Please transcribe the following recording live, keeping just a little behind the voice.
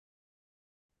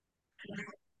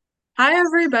Hi,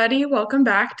 everybody. Welcome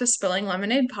back to Spilling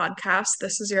Lemonade podcast.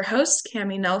 This is your host,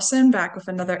 Cami Nelson, back with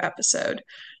another episode.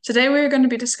 Today, we are going to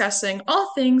be discussing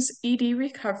all things ED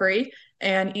recovery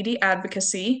and ED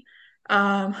advocacy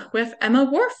with Emma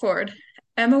Warford.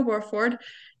 Emma Warford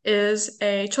is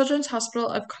a Children's Hospital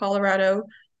of Colorado,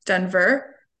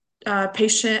 Denver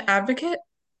patient advocate,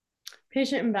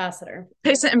 Patient ambassador.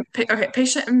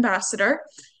 patient ambassador,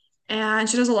 and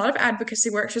she does a lot of advocacy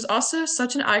work. She's also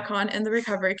such an icon in the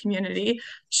recovery community.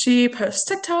 She posts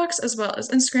TikToks as well as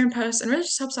Instagram posts and really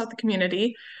just helps out the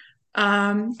community.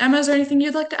 Emma, is there anything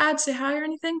you'd like to add? Say hi or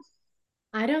anything?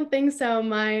 I don't think so.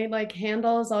 My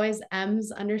handle is always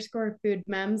M's underscore food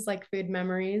mems, like food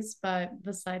memories. But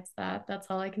besides that, that's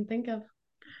all I can think of.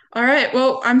 All right.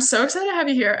 Well, I'm so excited to have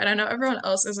you here, and I know everyone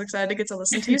else is excited to get to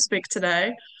listen to you speak today.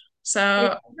 Thank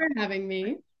So, you for having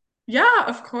me. yeah,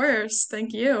 of course.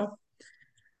 Thank you.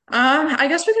 I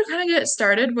guess we could kind of get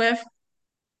started with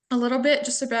a little bit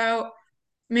just about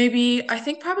maybe, I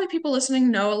think probably people listening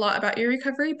know a lot about your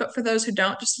recovery, but for those who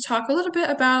don't, just to talk a little bit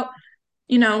about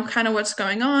kind of what's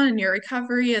going on in your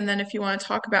recovery, and then if you want to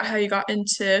talk about how you got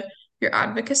into your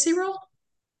advocacy role.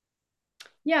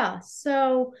 Yeah,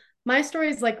 so my story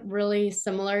is really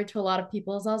similar to a lot of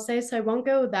people's, I'll say. So I won't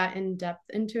go that in depth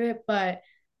into it, but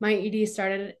my ED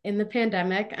started in the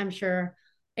pandemic. I'm sure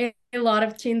a lot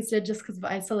of teens did just because of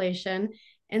isolation.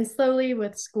 And slowly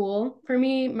with school, for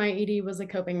me, my ED was a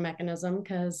coping mechanism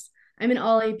because I'm an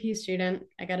all AP student.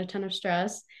 I got a ton of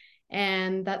stress.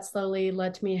 And that slowly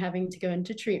led to me having to go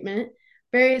into treatment,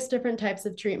 various different types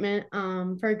of treatment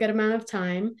for a good amount of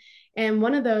time. And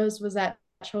one of those was at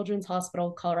Children's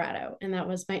Hospital, Colorado, and that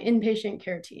was my inpatient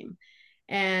care team.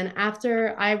 And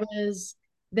after I was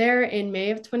there in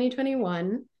May of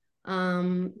 2021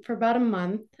 for about a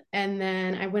month, and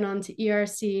then I went on to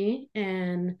ERC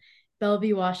in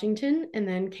Bellevue, Washington, and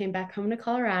then came back home to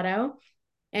Colorado.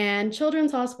 And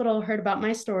Children's Hospital heard about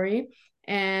my story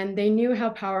and they knew how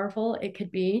powerful it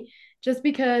could be just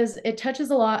because it touches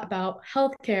a lot about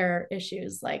healthcare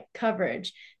issues like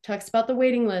coverage, talks about the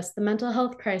waiting list, the mental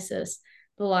health crisis,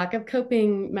 the lack of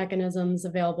coping mechanisms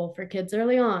available for kids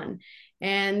early on.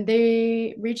 And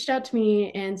they reached out to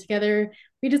me, and together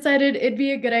we decided it'd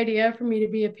be a good idea for me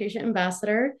to be a patient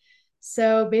ambassador.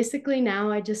 So basically, now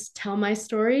I just tell my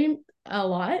story a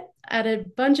lot at a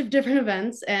bunch of different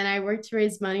events, and I work to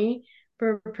raise money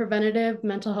for preventative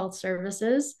mental health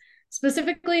services,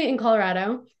 specifically in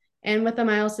Colorado. And with them,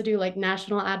 I also do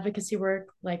national advocacy work,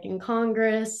 like in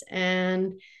Congress,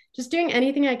 and just doing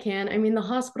anything I can. I mean, the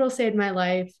hospital saved my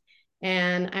life,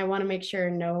 and I want to make sure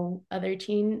no other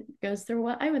teen goes through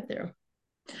what I went through.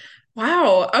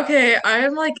 Wow. Okay.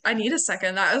 I need a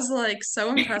second. That is like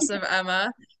so impressive,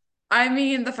 Emma. I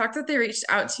mean, the fact that they reached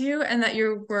out to you and that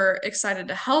you were excited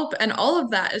to help and all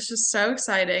of that is just so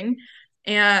exciting.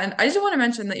 And I just want to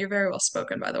mention that you're very well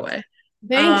spoken, by the way.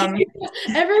 Thank Um, you.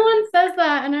 Everyone says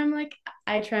that, and I'm like,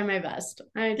 I try my best.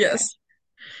 I try. yes.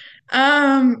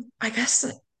 I guess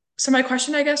so. My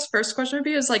question, I guess, first question would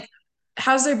be is like,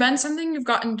 has there been something you've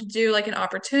gotten to do, like an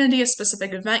opportunity, a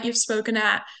specific event you've spoken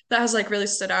at that has like really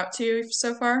stood out to you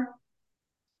so far?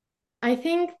 I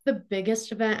think the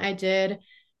biggest event I did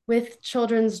with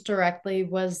Children's directly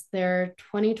was their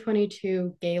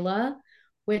 2022 gala,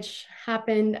 which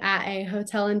happened at a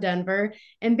hotel in Denver.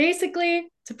 And basically,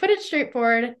 to put it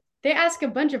straightforward, they ask a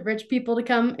bunch of rich people to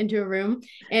come into a room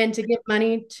and to give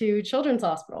money to Children's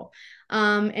Hospital.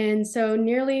 And so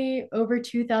nearly over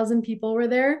 2,000 people were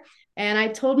there. And I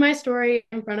told my story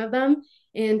in front of them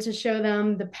and to show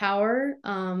them the power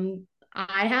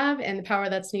I have and the power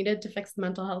that's needed to fix the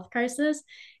mental health crisis.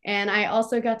 And I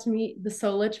also got to meet the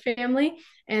Solich family,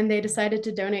 and they decided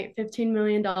to donate $15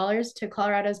 million to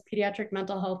Colorado's Pediatric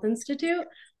Mental Health Institute,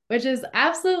 which is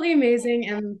absolutely amazing.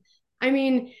 And I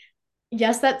mean,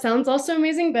 yes, that sounds also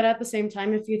amazing, but at the same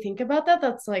time, if you think about that,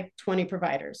 that's like 20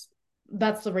 providers.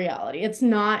 That's the reality. It's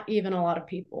not even a lot of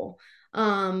people.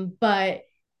 But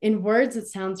in words, it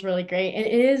sounds really great. And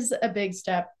it is a big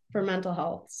step for mental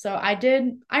health. So I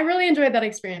really enjoyed that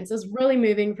experience. It was really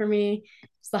moving for me.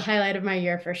 It's the highlight of my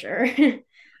year for sure.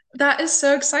 That is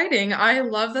so exciting. I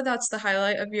love that that's the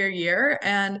highlight of your year.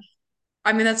 And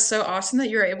I mean, that's so awesome that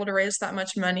you're able to raise that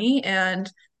much money and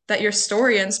that your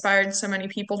story inspired so many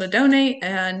people to donate.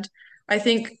 And I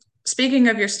think, speaking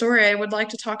of your story, I would like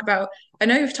to talk about, I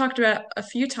know you've talked about a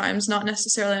few times, not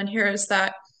necessarily on here, is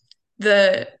that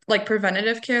the like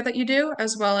preventative care that you do,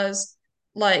 as well as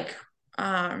like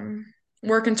um,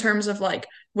 work in terms of like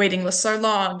waiting lists are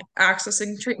long,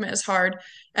 accessing treatment is hard.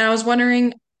 And I was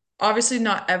wondering, obviously,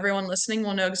 not everyone listening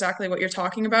will know exactly what you're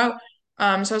talking about. So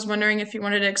I was wondering if you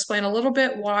wanted to explain a little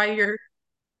bit why you're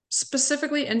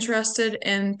specifically interested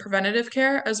in preventative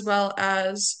care as well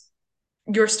as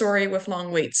your story with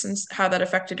long waits and how that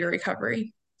affected your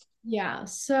recovery. Yeah.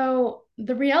 So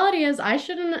the reality is, I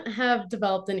shouldn't have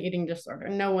developed an eating disorder.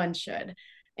 No one should.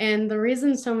 And the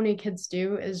reason so many kids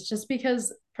do is just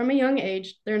because from a young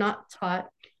age, they're not taught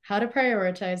how to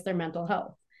prioritize their mental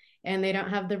health and they don't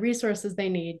have the resources they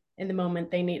need in the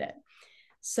moment they need it.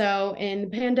 So in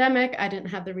the pandemic, I didn't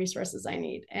have the resources I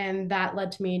need. And that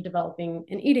led to me developing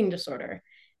an eating disorder.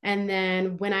 And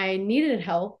then when I needed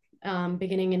help,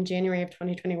 beginning in January of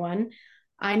 2021,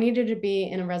 I needed to be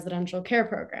in a residential care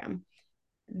program.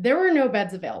 There were no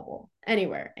beds available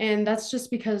anywhere. And that's just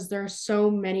because there are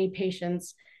so many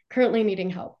patients currently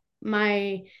needing help.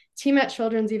 My team at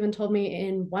Children's even told me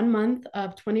in 1 month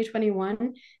of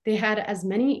 2021, they had as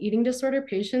many eating disorder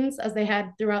patients as they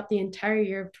had throughout the entire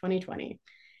year of 2020.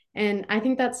 And I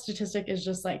think that statistic is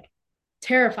just like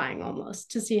terrifying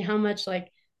almost to see how much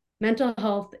like mental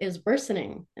health is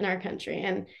worsening in our country.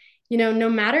 And, no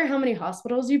matter how many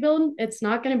hospitals you build, it's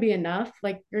not going to be enough.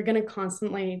 Like you're going to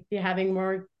constantly be having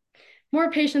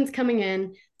more patients coming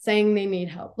in saying they need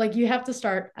help. Like you have to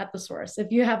start at the source.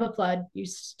 If you have a flood, you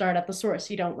start at the source.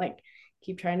 You don't like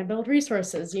keep trying to build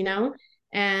resources.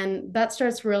 And that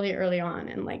starts really early on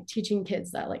and like teaching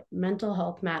kids that like mental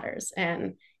health matters.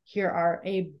 And here are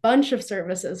a bunch of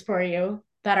services for you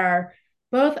that are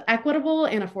both equitable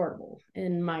and affordable,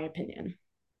 in my opinion.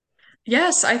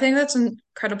 Yes, I think that's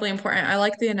incredibly important. I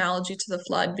like the analogy to the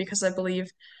flood because I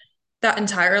believe that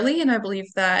entirely, and I believe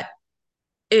that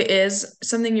it is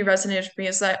something you resonated with me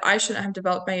is that I shouldn't have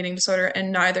developed my eating disorder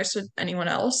and neither should anyone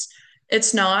else.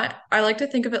 It's not, I like to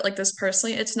think of it like this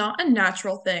personally, it's not a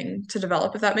natural thing to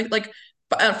develop, if that makes like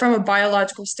from a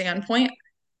biological standpoint,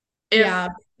 if Yeah.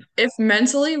 if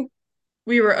mentally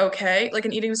we were okay, like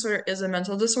an eating disorder is a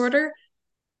mental disorder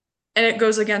and it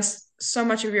goes against so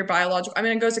much of your biological, I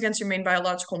mean, it goes against your main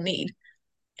biological need.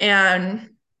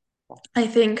 And I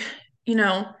think, you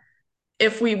know,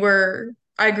 if we were,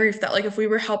 I agree with that. Like if we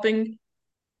were helping,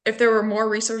 if there were more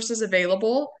resources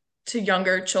available to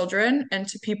younger children and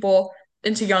to people,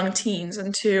 into young teens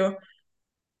and to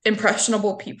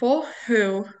impressionable people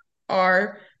who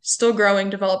are still growing,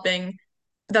 developing,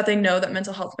 that they know that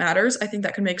mental health matters, I think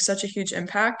that could make such a huge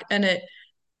impact. And it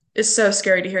is so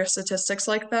scary to hear statistics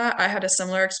like that. I had a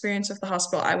similar experience with the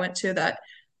hospital I went to that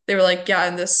they were like, yeah,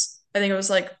 in this, I think it was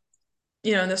like,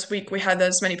 in this week we had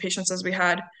as many patients as we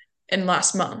had in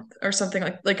last month or something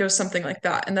like it was something like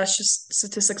that. And that's just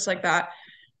statistics like that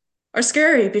are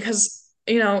scary because,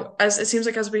 as it seems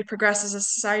like as we progress as a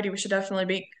society, we should definitely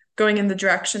be going in the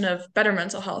direction of better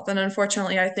mental health. And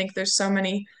unfortunately, I think there's so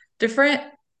many different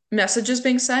messages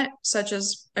being sent, such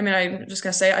as, I mean, I'm just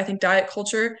gonna say, I think diet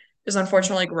culture is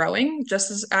unfortunately growing,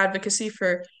 just as advocacy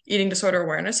for eating disorder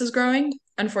awareness is growing.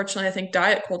 Unfortunately, I think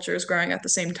diet culture is growing at the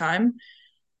same time.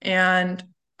 And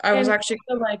I was And actually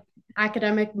also like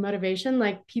academic motivation,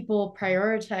 like people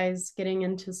prioritize getting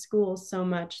into school so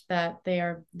much that they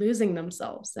are losing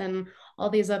themselves and all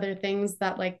these other things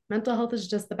that like mental health is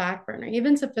just the back burner,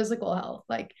 even to physical health.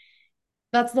 Like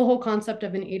that's the whole concept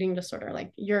of an eating disorder.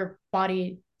 Like your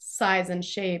body size and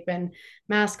shape and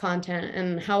mass content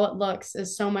and how it looks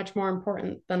is so much more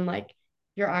important than like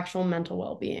your actual mental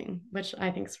well-being, which I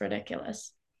think is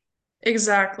ridiculous.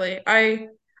 exactly.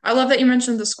 I love that you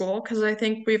mentioned the school because I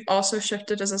think we've also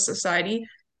shifted as a society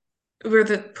where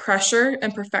the pressure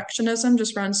and perfectionism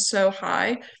just runs so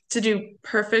high to do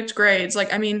perfect grades.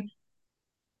 Like, I mean,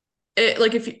 it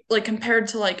like if you like compared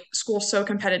to like school so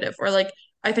competitive or like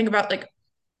I think about like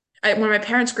when my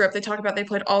parents grew up, they talk about they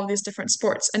played all of these different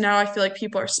sports, and now I feel like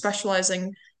people are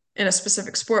specializing in a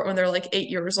specific sport when they're like 8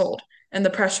 years old, and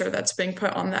the pressure that's being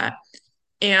put on that,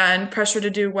 and pressure to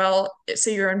do well,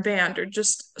 say you're in band, or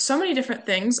just so many different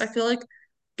things. I feel like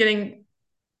getting,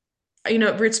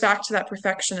 it roots back to that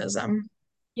perfectionism.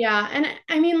 Yeah, and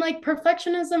I mean, like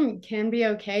perfectionism can be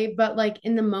okay, but like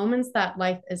in the moments that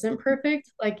life isn't perfect,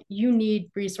 like you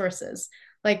need resources.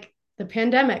 Like the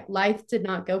pandemic, life did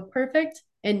not go perfect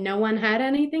and no one had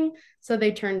anything, so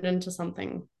they turned into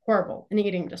something horrible, an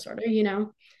eating disorder.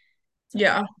 So,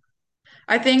 Yeah.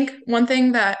 I think one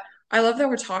thing that I love that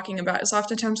we're talking about is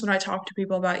oftentimes when I talk to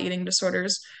people about eating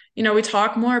disorders, we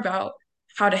talk more about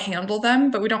how to handle them,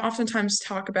 but we don't oftentimes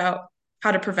talk about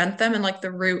how to prevent them and like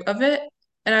the root of it.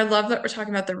 And I love that we're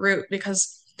talking about the root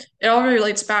because it all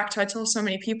relates back to I tell so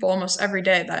many people almost every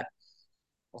day that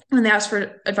when they ask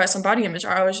for advice on body image,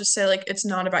 I always just say like it's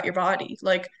not about your body.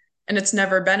 Like, and it's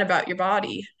never been about your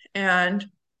body. And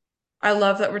I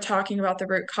love that we're talking about the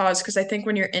root cause because I think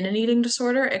when you're in an eating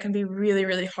disorder, it can be really,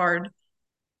 really hard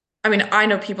I mean, I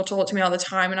know people told it to me all the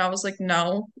time, and I was like,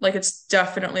 no, like it's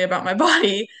definitely about my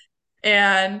body.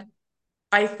 And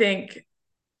I think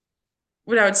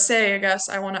what I would say, I guess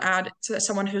I want to add to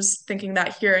someone who's thinking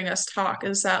that hearing us talk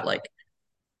is that like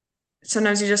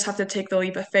sometimes you just have to take the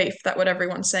leap of faith that what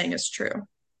everyone's saying is true.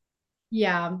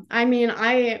 Yeah, I mean,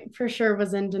 I for sure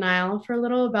was in denial for a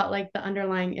little about like the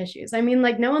underlying issues. I mean,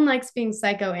 like no one likes being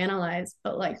psychoanalyzed,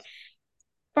 but like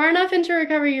far enough into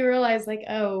recovery, you realize like,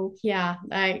 oh yeah,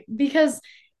 I because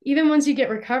even once you get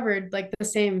recovered, like the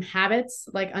same habits,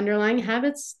 like underlying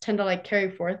habits tend to like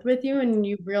carry forth with you, and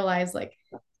you realize like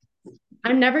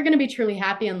I'm never going to be truly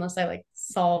happy unless I like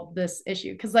solve this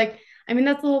issue. Cause like, I mean,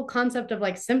 that's the whole concept of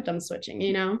like symptom switching,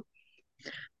 you know?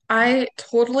 I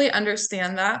totally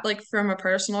understand that, like from a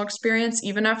personal experience,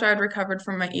 even after I'd recovered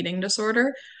from my eating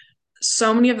disorder,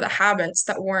 so many of the habits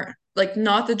that weren't like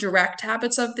not the direct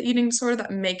habits of the eating disorder that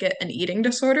make it an eating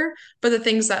disorder, but the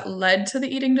things that led to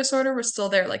the eating disorder were still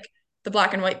there, like the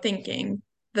black and white thinking,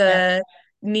 Yep. the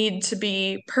need to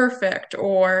be perfect,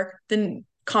 or the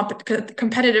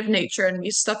competitive nature in me,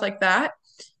 stuff like that.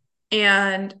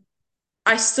 And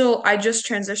I just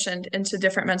transitioned into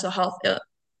different mental health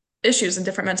issues and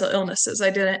different mental illnesses. I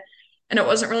didn't, and it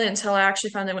wasn't really until I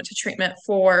actually finally went to treatment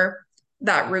for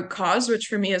that root cause, which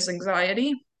for me is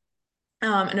anxiety,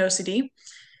 and OCD.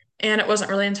 And it wasn't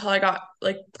really until I got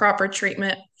like proper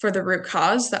treatment for the root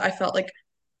cause that I felt like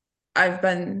I've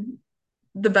been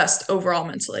the best overall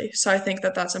mentally. So I think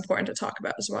that that's important to talk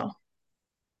about as well.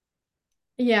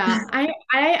 Yeah. I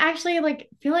actually like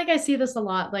feel like I see this a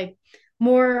lot, like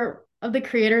more of the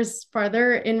creators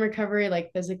farther in recovery,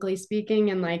 like physically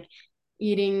speaking and like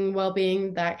eating,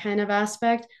 well-being, that kind of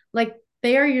aspect. Like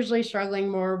they are usually struggling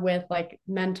more with like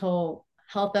mental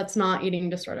health that's not eating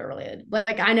disorder related.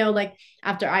 Like I know like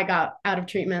after I got out of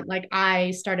treatment, like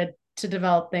I started to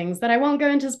develop things that I won't go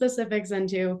into specifics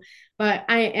into, but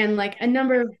I and like a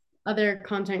number of other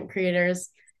content creators,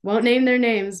 won't name their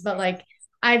names, but like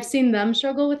I've seen them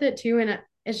struggle with it too. And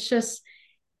it's just,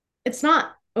 it's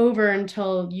not over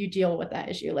until you deal with that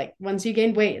issue. Like once you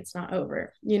gain weight, it's not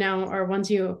over, you know, or once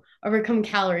you overcome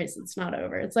calories, it's not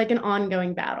over. It's like an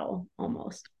ongoing battle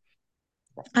almost.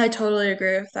 I totally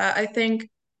agree with that. I think,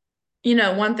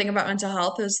 one thing about mental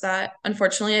health is that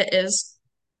unfortunately it is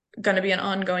going to be an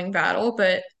ongoing battle,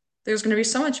 but there's going to be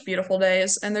so much beautiful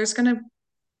days, and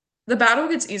the battle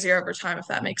gets easier over time, if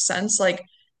that makes sense. Like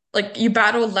you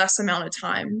battle less amount of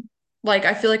time. Like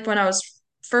I feel like when I was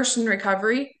first in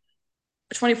recovery,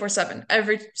 24/7,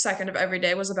 every second of every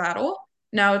day was a battle.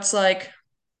 Now it's like,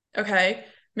 okay,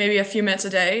 maybe a few minutes a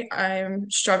day, I'm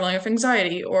struggling with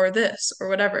anxiety or this or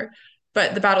whatever.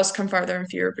 But the battles come farther and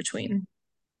fewer between.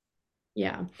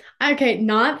 Yeah. Okay.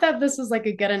 Not that this is like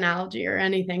a good analogy or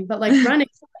anything, but like running,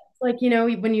 like, you know,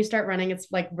 when you start running, it's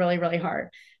like really, really hard.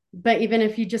 But even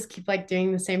if you just keep like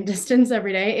doing the same distance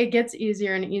every day, it gets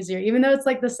easier and easier, even though it's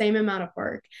like the same amount of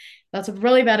work. That's a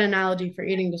really bad analogy for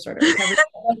eating disorder recovery.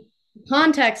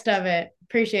 Context of it.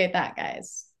 Appreciate that,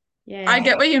 guys. I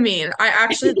get Yay. what you mean. I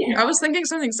was thinking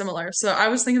something similar. So I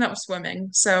was thinking that was swimming.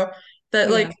 So that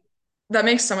Oh, yeah. like that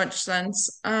makes so much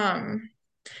sense.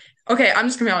 Okay, I'm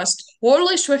just gonna be honest,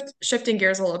 totally shifting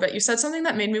gears a little bit. You said something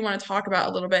that made me want to talk about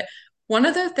a little bit. One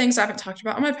of the things I haven't talked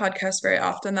about on my podcast very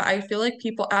often that I feel like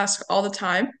people ask all the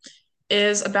time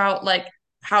is about like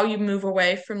how you move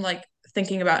away from like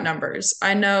thinking about numbers.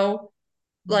 I know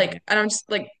like I don't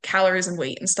just like calories and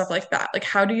weight and stuff like that. Like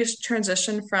how do you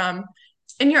transition from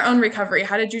in your own recovery,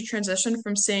 how did you transition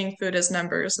from seeing food as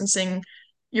numbers and seeing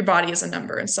your body as a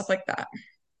number and stuff like that?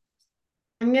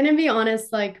 I'm gonna be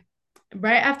honest, like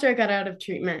right after I got out of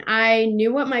treatment, I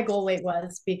knew what my goal weight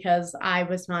was because I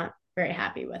was not very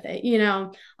happy with it. You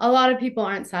know, a lot of people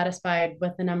aren't satisfied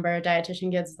with the number a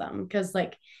dietitian gives them because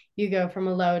like you go from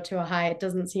a low to a high, it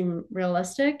doesn't seem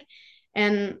realistic.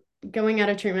 And going out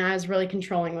of treatment, I was really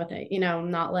controlling with it, you know,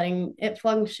 not letting it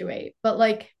fluctuate. But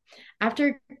like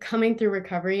after coming through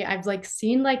recovery, I've like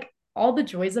seen like all the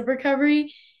joys of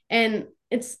recovery and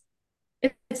it's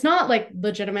not like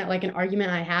legitimate like an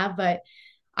argument I have, but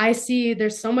I see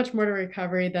there's so much more to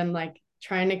recovery than like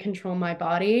trying to control my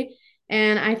body.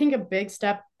 And I think a big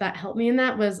step that helped me in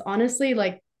that was honestly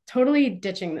like totally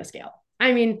ditching the scale.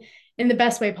 I mean, in the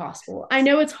best way possible. I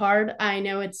know it's hard. I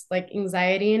know it's like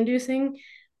anxiety inducing,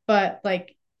 but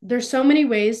like there's so many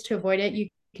ways to avoid it. You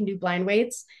can do blind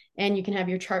weights and you can have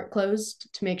your chart closed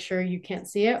to make sure you can't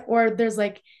see it. Or there's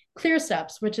like clear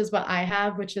steps, which is what I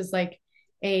have, which is like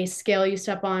a scale you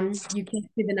step on, you can't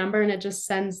see the number and it just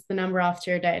sends the number off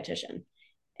to your dietitian.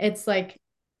 It's like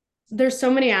there's so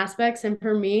many aspects. And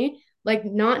for me, like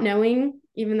not knowing,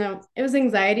 even though it was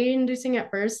anxiety inducing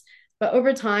at first, But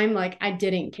over time, like I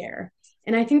didn't care.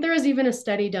 And I think there was even a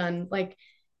study done, like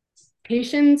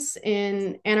patients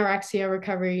in anorexia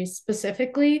recovery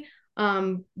specifically,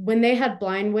 when they had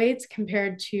blind weights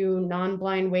compared to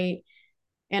non-blind weight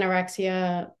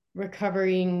anorexia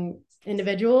recovering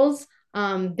individuals,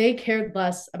 they cared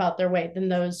less about their weight than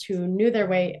those who knew their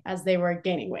weight as they were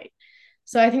gaining weight.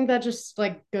 So I think that just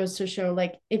like goes to show,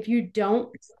 like, if you don't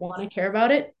want to care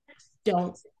about it,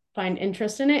 don't find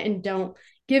interest in it and don't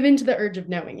give into the urge of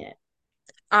knowing it.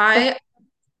 But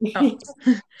I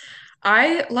oh,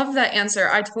 I love that answer.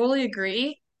 I totally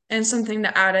agree. And something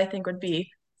to add, I think, would be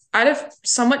I had a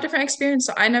somewhat different experience.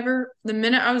 So I never, the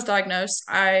minute I was diagnosed,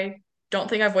 I don't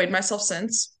think I've weighed myself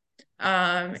since.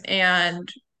 And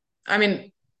I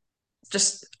mean,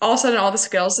 just all of a sudden all the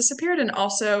scales disappeared. And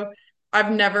also,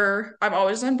 I've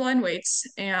always done blind weights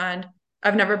and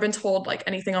I've never been told like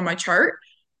anything on my chart.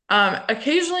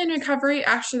 Occasionally in recovery,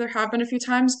 actually, there have been a few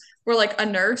times where like a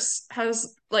nurse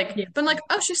has like yeah, been like,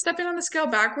 oh, she's stepping on the scale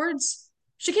backwards.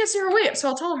 She can't see her weight, so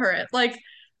I'll tell her it. Like,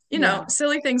 yeah,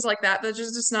 silly things like that that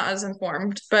just not as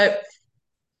informed. But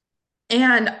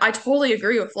and I totally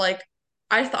agree with like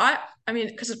I thought, I mean,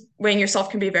 because weighing yourself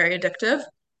can be very addictive.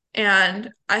 And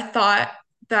I thought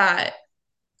that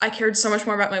I cared so much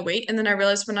more about my weight. And then I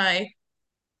realized when I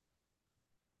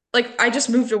just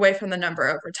moved away from the number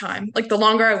over time. Like the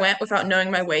longer I went without knowing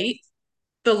my weight,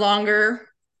 the longer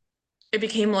it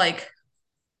became like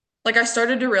I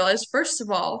started to realize, first of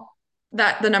all,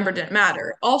 that the number didn't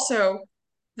matter. Also,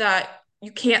 that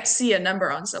you can't see a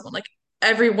number on someone. Like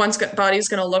body's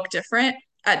gonna look different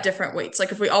at different weights.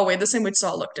 Like if we all weighed the same, we'd still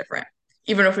all look different,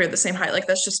 even if we were the same height. Like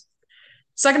that's just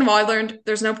second of all, I learned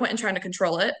there's no point in trying to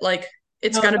control it. Like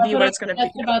it's no, gonna that's be what what I it's gonna was be.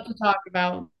 just about to talk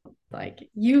about. Like,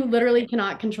 you literally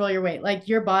cannot control your weight. Like,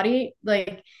 your body,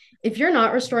 like, if you're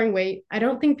not restoring weight, I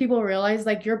don't think people realize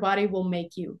like your body will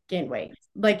make you gain weight.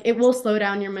 Like, it will slow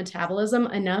down your metabolism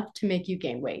enough to make you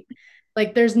gain weight.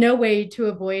 Like, there's no way to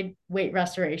avoid weight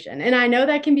restoration. And I know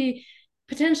that can be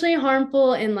potentially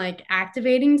harmful and like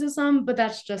activating to some, but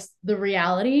that's just the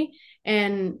reality.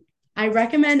 And I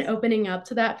recommend opening up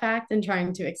to that fact and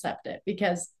trying to accept it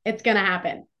because it's going to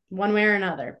happen one way or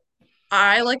another.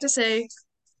 I like to say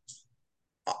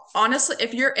honestly,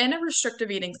 if you're in a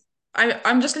restrictive eating,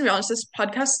 I'm just gonna be honest, this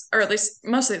podcast, or at least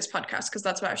mostly this podcast, because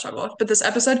that's what I struggle with. But this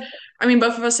episode, I mean,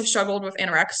 both of us have struggled with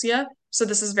anorexia. So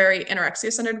this is very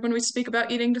anorexia centered when we speak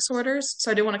about eating disorders.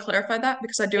 So I do want to clarify that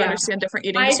because I do Yeah. understand different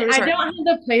eating I disorders are. don't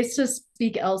have the place to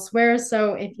speak elsewhere.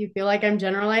 So if you feel like I'm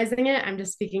generalizing it, I'm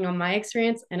just speaking on my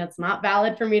experience and it's not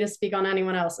valid for me to speak on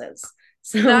anyone else's.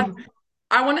 That So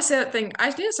I want to say that thing. I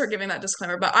need to start giving that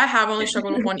disclaimer, but I have only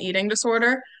struggled with one eating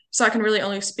disorder, so I can really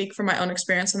only speak from my own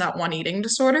experience in that one eating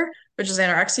disorder, which is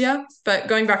anorexia. But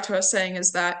going back to what I was saying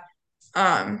is that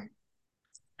um,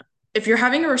 if you're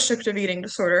having a restrictive eating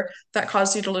disorder that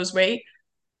caused you to lose weight,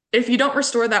 if you don't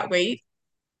restore that weight,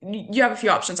 you have a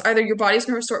few options. Either your body's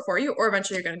going to restore it for you, or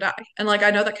eventually you're going to die. And like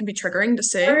I know that can be triggering to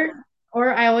say. or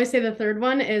or I always say the third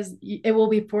one is it will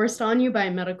be forced on you by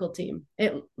a medical team.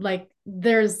 It like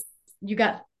there's you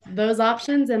got those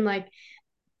options and like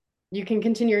you can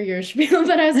continue your spiel,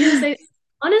 but I was gonna say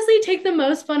honestly take the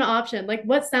most fun option. Like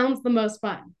what sounds the most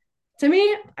fun? To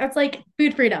me, it's like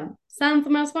food freedom. Sounds the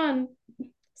most fun.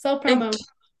 Self promo.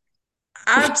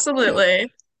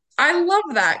 Absolutely. I love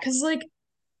that because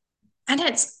and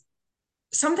it's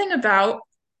something about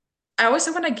I always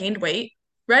said when I gained weight,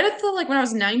 right at the like when I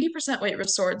was 90% weight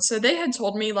restored. So they had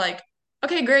told me like,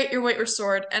 okay, great, your weight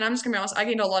restored. And I'm just gonna be honest, I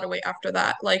gained a lot of weight after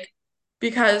that. Like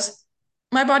because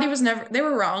my body was never they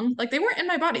were wrong. Like they weren't in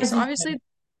my body. As So you obviously, should.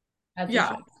 As you yeah.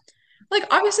 should. Like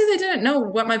obviously they didn't know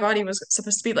what my body was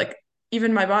supposed to be. Like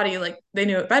even my body, like they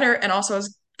knew it better. And also I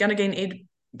was gonna gain age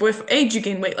with age you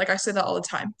gain weight. Like I say that all the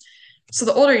time. So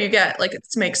the older you get, like it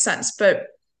makes sense. But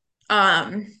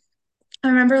um I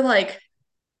remember like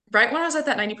right when I was at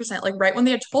that 90%, like right when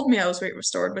they had told me I was weight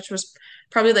restored, which was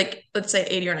probably like, let's say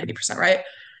 80 or 90%, right?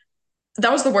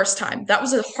 That was the worst time. That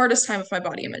was the hardest time of my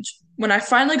body image. When I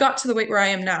finally got to the weight where I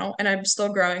am now, and I'm still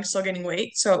growing, still gaining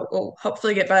weight, so it will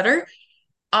hopefully get better.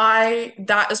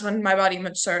 That is when my body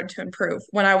image started to improve.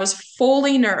 When I was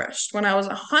fully nourished, when I was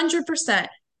 100%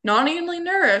 not only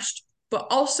nourished, but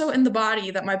also in the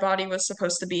body that my body was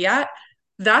supposed to be at,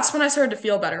 that's when I started to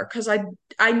feel better because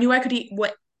I knew I could eat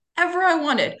whatever I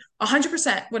wanted,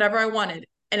 100% whatever I wanted.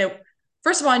 And it,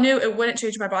 first of all, I knew it wouldn't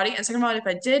change my body. And second of all, if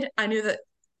I did, I knew that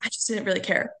I just didn't really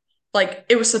care. Like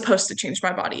it was supposed to change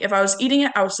my body. If I was eating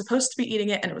it, I was supposed to be eating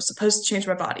it and it was supposed to change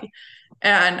my body.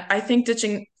 And I think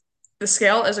ditching the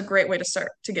scale is a great way to start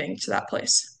to getting to that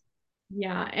place.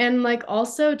 Yeah, and like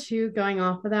also too going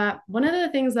off of that, one of the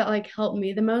things that like helped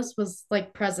me the most was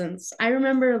like presence. I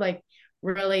remember like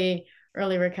really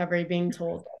early recovery being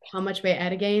told how much weight I had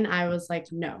to gain. I was like,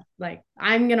 no, like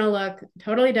I'm gonna look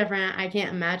totally different. I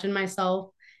can't imagine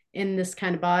myself in this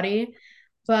kind of body.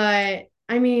 But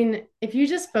I mean, if you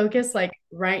just focus like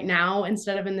right now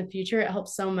instead of in the future, it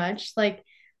helps so much. Like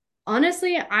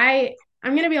honestly, I'm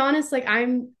gonna be honest, like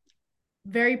I'm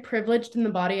very privileged in the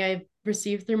body I've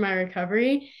received through my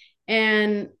recovery.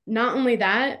 And not only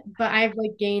that, but I've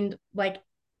like gained like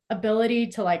ability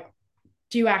to like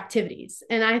do activities.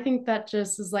 And I think that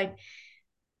just is like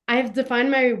I've defined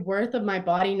my worth of my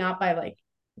body not by like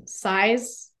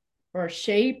size or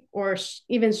shape or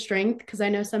even strength, because I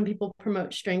know some people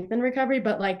promote strength in recovery,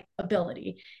 but like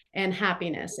ability and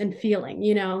happiness and feeling,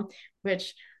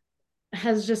 which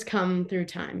has just come through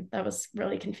time. That was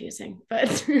really confusing,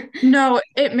 but No,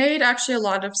 it made actually a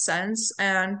lot of sense.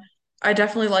 And I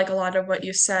definitely like a lot of what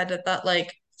you said that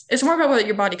like it's more about what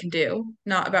your body can do,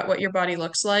 not about what your body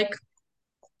looks like.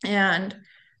 And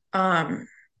um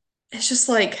it's just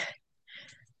like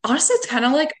honestly it's kind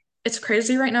of like it's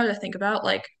crazy right now to think about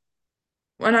like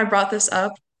when I brought this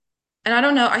up, and I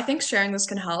don't know, I think sharing this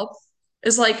can help,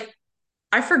 is like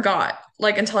I forgot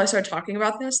like until I started talking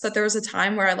about this that there was a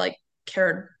time where I like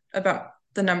cared about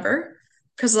the number.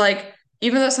 Because like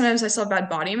even though sometimes I still have bad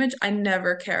body image, I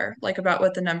never care like about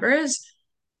what the number is.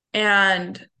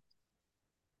 And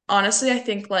honestly, I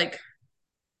think like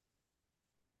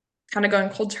kind of going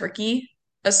cold turkey,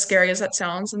 as scary as that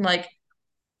sounds, and like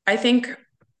I think,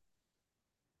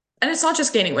 and it's not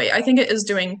just gaining weight. I think it is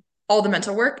doing all the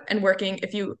mental work and working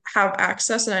if you have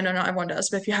access, and I know not everyone does,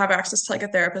 but if you have access to like a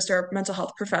therapist or a mental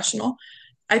health professional,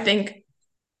 I think,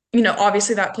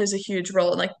 obviously that plays a huge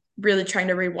role in like really trying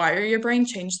to rewire your brain,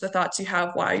 change the thoughts you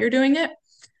have while you're doing it.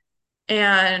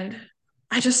 And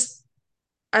I just,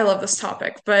 I love this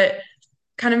topic, but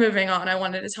kind of moving on, I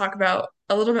wanted to talk about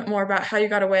a little bit more about how you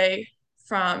got away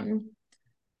from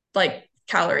like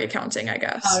calorie counting, I oh,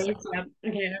 guess. yeah.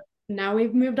 Okay. Now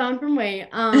we've moved on from weight.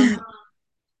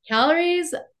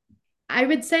 Calories, I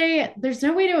would say there's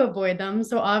no way to avoid them.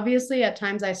 So obviously at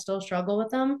times I still struggle with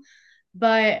them,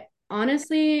 but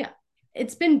honestly,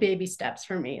 it's been baby steps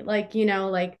for me. Like,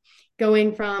 like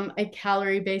going from a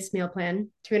calorie-based meal plan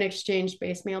to an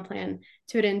exchange-based meal plan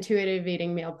to an intuitive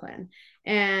eating meal plan.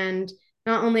 And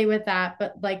not only with that,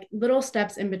 but like little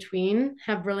steps in between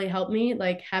have really helped me.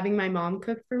 Like having my mom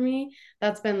cook for me,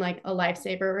 that's been like a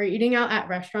lifesaver. Or eating out at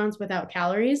restaurants without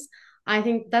calories. I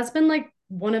think that's been like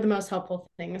one of the most helpful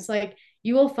things. Like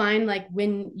you will find like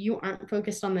when you aren't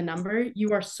focused on the number,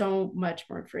 you are so much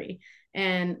more free.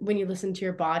 And when you listen to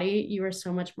your body, you are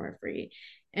so much more free.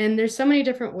 And there's so many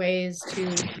different ways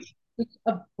to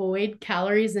avoid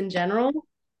calories in general,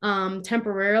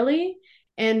 temporarily.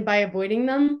 And by avoiding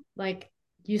them, like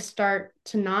you start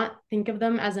to not think of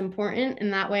them as important.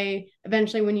 And that way,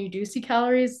 eventually, when you do see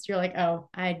calories, you're like, oh,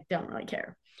 I don't really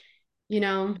care. You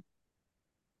know,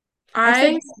 I've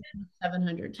said I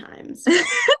 700 times, but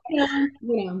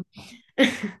yeah.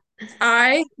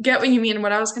 I get what you mean.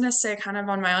 What I was gonna say kind of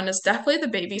on my own is definitely the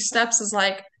baby steps is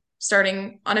like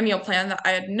starting on a meal plan that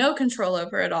I had no control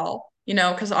over at all,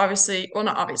 because obviously, well,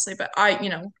 not obviously, but I,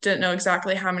 didn't know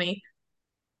exactly how many,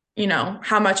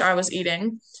 how much I was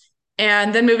eating.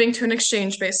 And then moving to an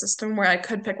exchange-based system where I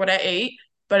could pick what I ate,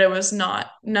 but it was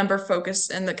not number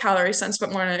focused in the calorie sense,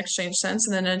 but more in an exchange sense,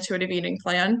 and then an intuitive eating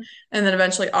plan, and then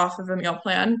eventually off of a meal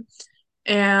plan.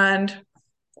 And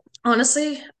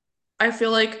honestly, I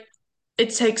feel like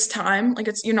it takes time. Like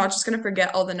you're not just gonna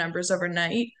forget all the numbers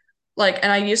overnight. Like,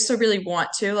 and I used to really want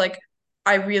to, like,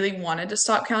 I really wanted to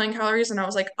stop counting calories, and I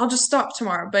was like, I'll just stop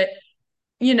tomorrow. But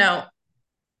you know,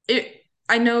 it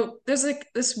I know there's like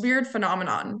this weird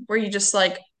phenomenon where you just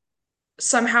like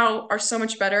somehow are so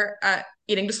much better at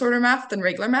eating disorder math than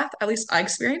regular math. At least I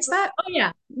experienced that. Oh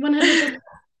yeah, 100%.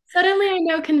 Suddenly I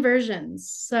know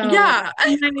conversions. So Yeah,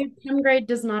 my 10th grade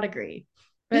does not agree.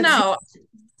 But no,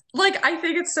 like I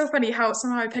think it's so funny how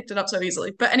somehow I picked it up so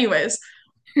easily. But anyways,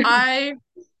 I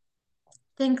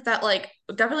think that like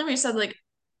definitely what you said, like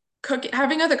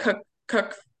having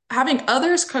having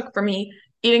others cook for me,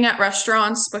 eating at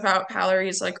restaurants without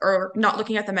calories, like or not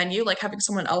looking at the menu, like having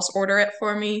someone else order it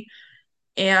for me.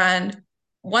 And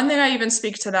one thing I even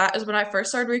speak to that is when I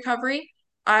first started recovery,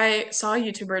 I saw a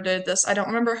YouTuber did this. I don't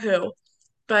remember who,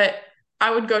 but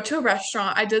I would go to a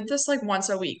restaurant. I did this like once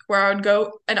a week where I would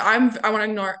go, and I want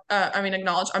to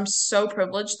acknowledge I'm so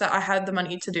privileged that I had the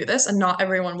money to do this, and not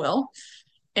everyone will.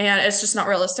 And it's just not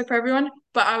realistic for everyone.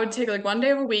 But I would take like one day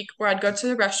of a week where I'd go to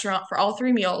the restaurant for all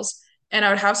three meals, and I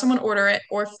would have someone order it,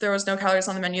 or if there was no calories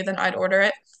on the menu, then I'd order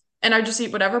it. and I just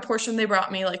eat whatever portion they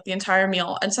brought me, like the entire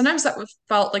meal. And sometimes that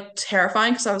felt like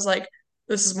terrifying because I was like,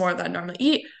 this is more than I normally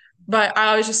eat. But I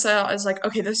always just said, I was like,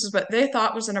 okay, this is what they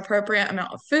thought was an appropriate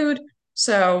amount of food.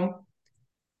 So,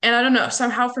 and I don't know,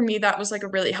 somehow for me, that was like a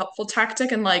really helpful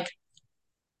tactic. And like,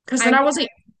 because I 100%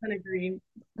 agree.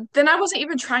 then I wasn't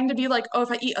even trying to be like, oh,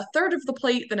 if I eat a third of the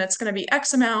plate, then it's going to be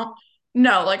X amount.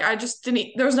 No, like I just didn't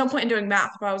there was no point in doing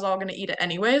math if I was all going to eat it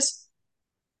anyways.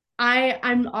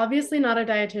 I'm obviously not a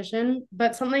dietitian,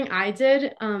 but something I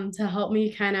did to help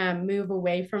me kind of move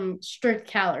away from strict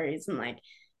calories and like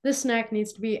this snack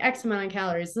needs to be X amount of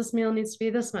calories, this meal needs to be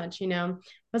this much,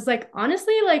 was like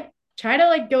honestly like try to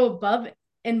like go above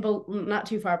and not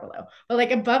too far below, but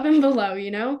like above and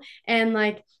below, and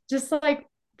like just like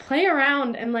play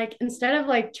around and like instead of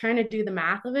like trying to do the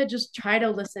math of it, just try to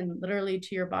listen literally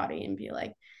to your body and be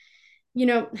like,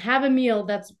 have a meal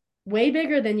that's way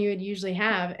bigger than you would usually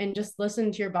have and just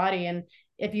listen to your body. And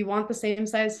if you want the same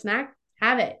size snack,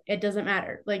 have it. It doesn't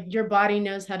matter. Like your body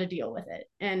knows how to deal with it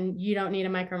and you don't need to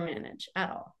micromanage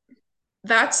at all.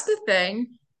 That's the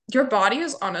thing. Your body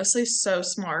is honestly so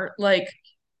smart. Like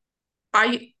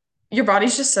I your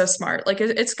body's just so smart. Like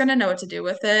it's going to know what to do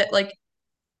with it. Like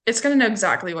it's going to know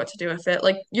exactly what to do with it.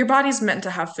 Like your body's meant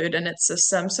to have food in its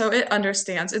system, so it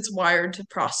understands. It's wired to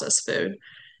process food.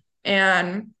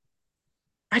 And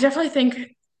I definitely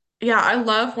think yeah, I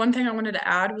love one thing I wanted to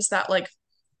add was that like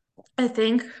I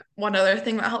think one other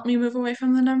thing that helped me move away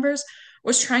from the numbers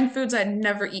was trying foods I'd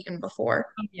never eaten before.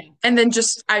 Oh, yeah. And then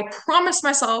just, I promised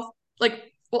myself,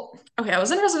 like, well, okay, I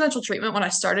was in residential treatment when I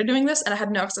started doing this, and I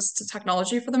had no access to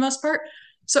technology for the most part.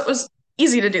 So it was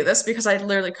easy to do this because I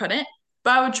literally couldn't.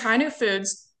 But I would try new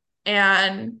foods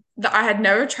and that I had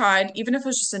never tried, even if it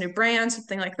was just a new brand,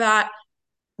 something like that.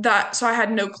 So I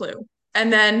had no clue.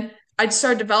 And then I'd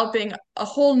start developing a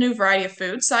whole new variety of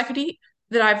foods that I could eat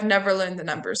that I've never learned the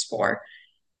numbers for.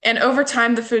 And over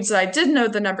time, the foods that I did know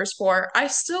the numbers for,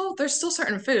 there's still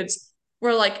certain foods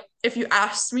where, like, if you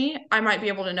asked me, I might be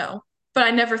able to know, but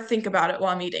I never think about it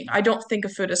while I'm eating. I don't think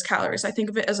of food as calories. I think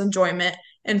of it as enjoyment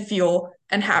and fuel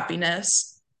and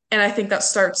happiness. And I think that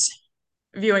starts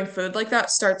viewing food like that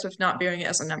starts with not viewing it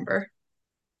as a number.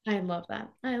 I love that.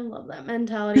 I love that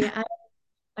mentality.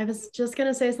 I was just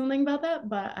gonna say something about that,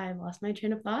 but I lost my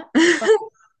train of thought. But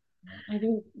I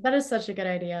think that is such a good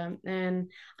idea. And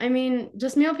I mean,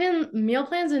 just meal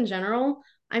plans in general,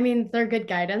 I mean, they're good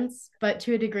guidance, but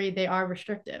to a degree they are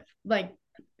restrictive. Like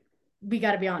we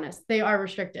got to be honest, they are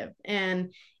restrictive.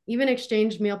 And even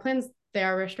exchange meal plans, they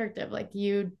are restrictive. Like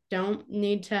you don't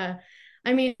need to,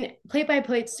 I mean, plate by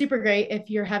plate, super great if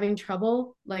you're having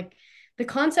trouble. Like the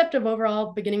concept of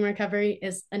overall beginning recovery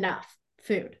is enough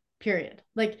food, period.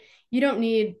 Like you don't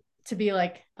need to be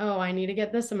like, oh, I need to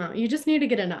get this amount. You just need to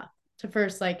get enough to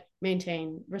first like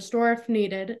maintain, restore if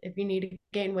needed, if you need to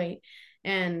gain weight.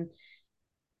 And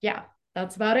yeah,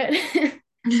 that's about it.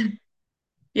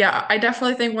 Yeah, I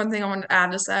definitely think one thing I want to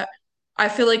add is that I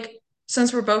feel like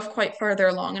since we're both quite farther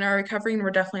along in our recovery and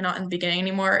we're definitely not in the beginning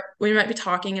anymore, we might be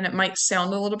talking and it might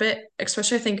sound a little bit,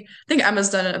 especially I think Emma's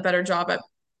done a better job at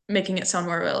making it sound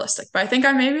more realistic. But I think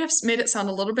I maybe have made it sound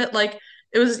a little bit like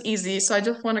it was easy. So I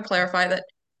just want to clarify that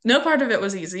no part of it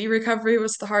was easy. Recovery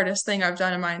was the hardest thing I've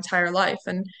done in my entire life,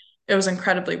 and it was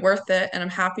incredibly worth it. And I'm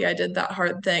happy I did that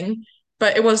hard thing.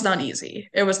 But it was not easy.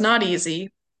 It was not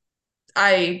easy.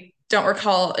 I don't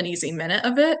recall an easy minute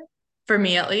of it, for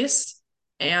me at least.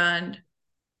 And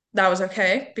that was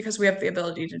okay because we have the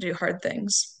ability to do hard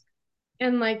things.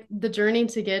 And like the journey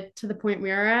to get to the point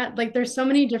we are at, like there's so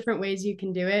many different ways you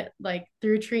can do it, like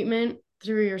through treatment,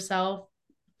 through yourself,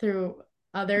 through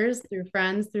others, through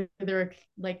friends, through the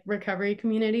like recovery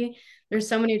community. There's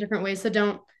so many different ways. So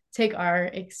don't take our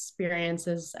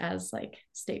experiences as like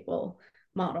staple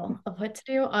model of what to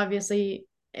do. Obviously,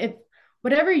 if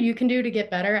whatever you can do to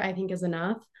get better, I think is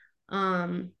enough.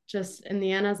 Just in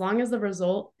the end, as long as the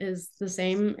result is the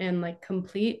same and like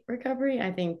complete recovery,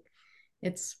 I think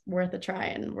it's worth a try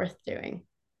and worth doing.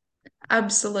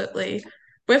 Absolutely.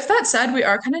 With that said, we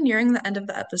are kind of nearing the end of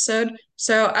the episode.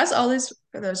 So, as always,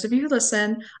 for those of you who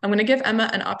listen, I'm going to give Emma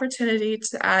an opportunity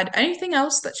to add anything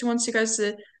else that she wants you guys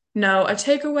to know, a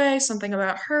takeaway, something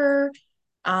about her,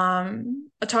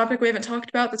 a topic we haven't talked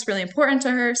about that's really important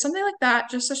to her, something like that,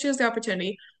 just so she has the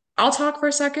opportunity. I'll talk for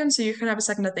a second so you can have a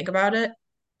second to think about it,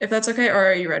 if that's okay, or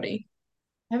are you ready?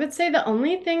 I would say the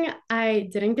only thing I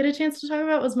didn't get a chance to talk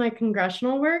about was my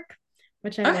congressional work,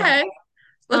 which I love. Okay,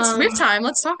 we have Um, time.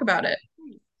 Let's talk about it.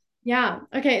 yeah.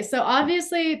 Okay. So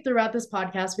obviously, throughout this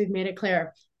podcast, we've made it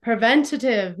clear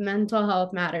preventative mental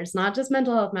health matters, not just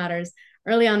mental health matters.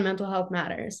 Early on, mental health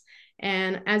matters.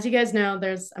 And as you guys know,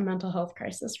 there's a mental health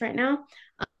crisis right now.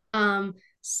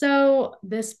 So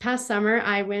this past summer,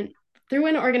 I went through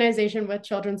an organization with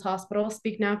Children's Hospital,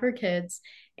 Speak Now for Kids,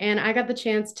 and I got the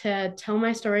chance to tell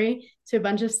my story to a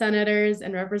bunch of senators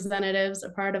and representatives, a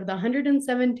part of the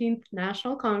 117th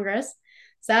National Congress.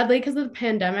 Sadly, because of the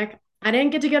pandemic, I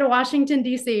didn't get to go to Washington,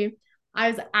 D.C.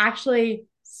 I was actually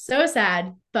so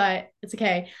sad, but it's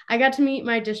okay. I got to meet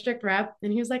my district rep,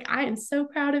 and he was like, I am so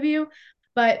proud of you.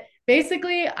 But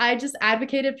basically, I just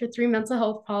advocated for three mental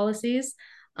health policies,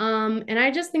 and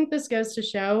I just think this goes to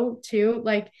show too,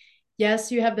 like,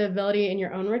 yes, you have the ability in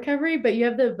your own recovery, but you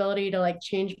have the ability to like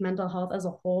change mental health as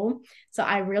a whole. So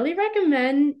I really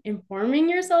recommend informing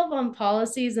yourself on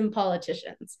policies and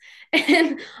politicians.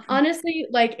 And honestly,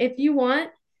 like if you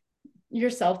want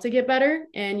yourself to get better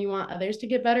and you want others to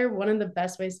get better, one of the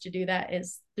best ways to do that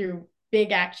is through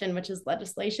big action, which is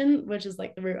legislation, which is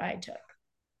like the route I took.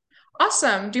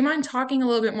 Awesome. Do you mind talking a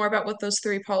little bit more about what those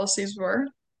three policies were?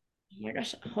 Oh my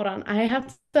gosh, hold on. I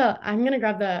have to, I'm gonna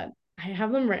grab I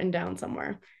have them written down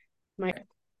somewhere. My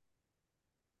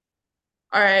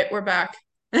All right, we're back.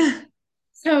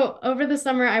 So over the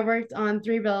summer, I worked on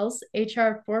three bills: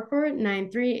 HR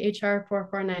 4493, HR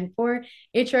 4494,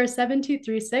 HR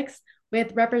 7236,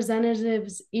 with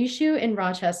Representatives Issue in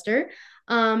Rochester.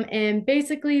 And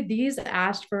basically, these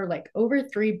asked for like over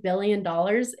 $3 billion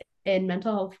in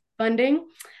mental health funding.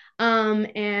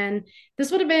 And this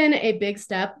would have been a big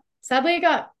step. Sadly, it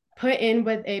got put in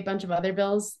with a bunch of other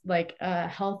bills, like a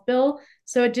health bill.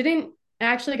 So it didn't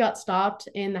actually got stopped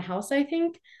in the House, I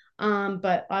think.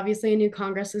 But obviously, a new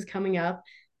Congress is coming up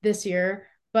this year.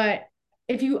 But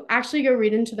if you actually go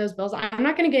read into those bills, I'm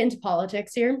not going to get into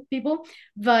politics here, people.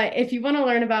 But if you want to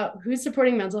learn about who's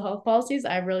supporting mental health policies,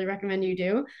 I really recommend you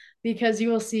do, because you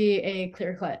will see a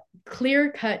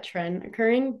clear cut trend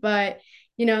occurring. But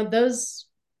those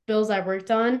bills I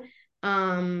worked on,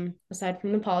 aside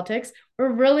from the politics,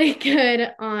 were really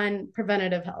good on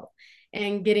preventative health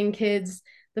and getting kids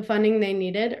the funding they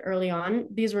needed early on.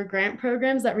 These were grant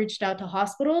programs that reached out to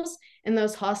hospitals, and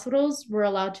those hospitals were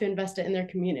allowed to invest it in their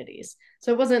communities.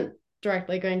 So it wasn't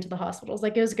directly going to the hospitals,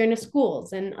 like it was going to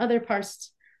schools and other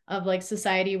parts of like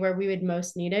society where we would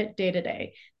most need it day to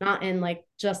day, not in like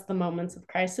just the moments of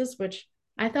crisis, which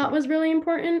I thought was really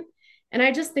important. And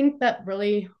I just think that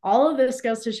really all of this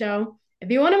goes to show,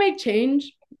 if you want to make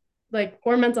change, like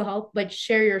for mental health, like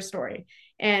share your story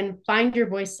and find your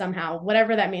voice somehow,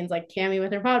 whatever that means, like Cami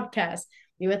with her podcast,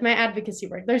 me with my advocacy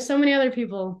work. There's so many other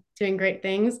people doing great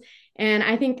things. And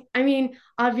I think, I mean,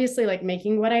 obviously, like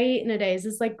making what I eat in a day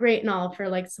is like great and all for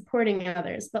like supporting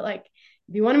others. But like,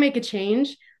 if you want to make a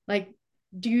change, like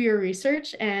do your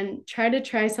research and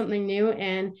try something new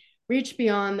and reach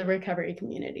beyond the recovery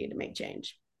community to make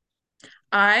change.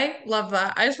 I love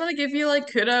that. I just want to give you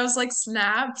like kudos, like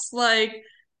snaps, like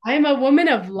I am a woman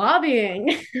of lobbying.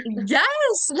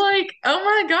 yes, like oh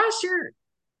my gosh, you're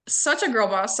such a girl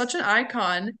boss, such an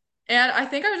icon. And I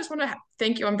think I just want to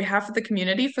thank you on behalf of the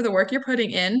community for the work you're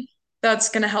putting in. That's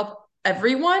going to help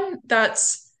everyone.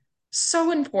 That's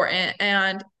so important.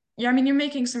 And yeah, I mean, you're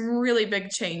making some really big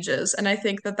changes. And I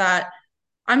think that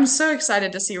I'm so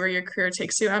excited to see where your career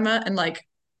takes you, Emma. And like,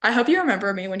 I hope you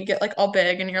remember me when you get like all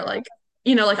big and you're like,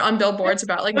 like on billboards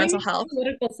about like mental Going to health.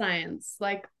 political science,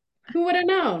 like who would have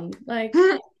known? Like,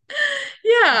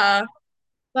 Yeah.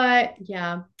 but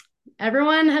yeah,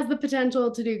 everyone has the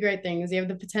potential to do great things. You have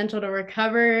the potential to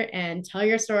recover and tell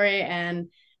your story and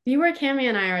be where Cami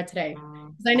and I are today.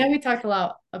 Because I know we talked a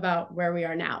lot about where we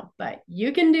are now, but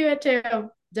you can do it too.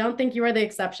 Don't think you are the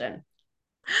exception.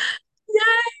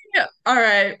 Yay! All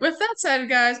right. With that said,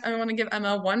 guys, I want to give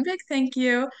Emma one big thank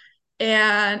you.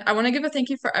 And I want to give a thank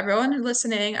you for everyone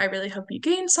listening. I really hope you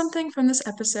gained something from this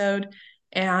episode.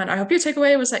 And I hope your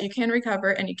takeaway was that you can recover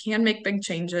and you can make big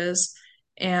changes.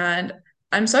 And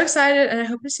I'm so excited, and I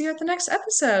hope to see you at the next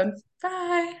episode.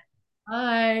 Bye.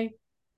 Bye.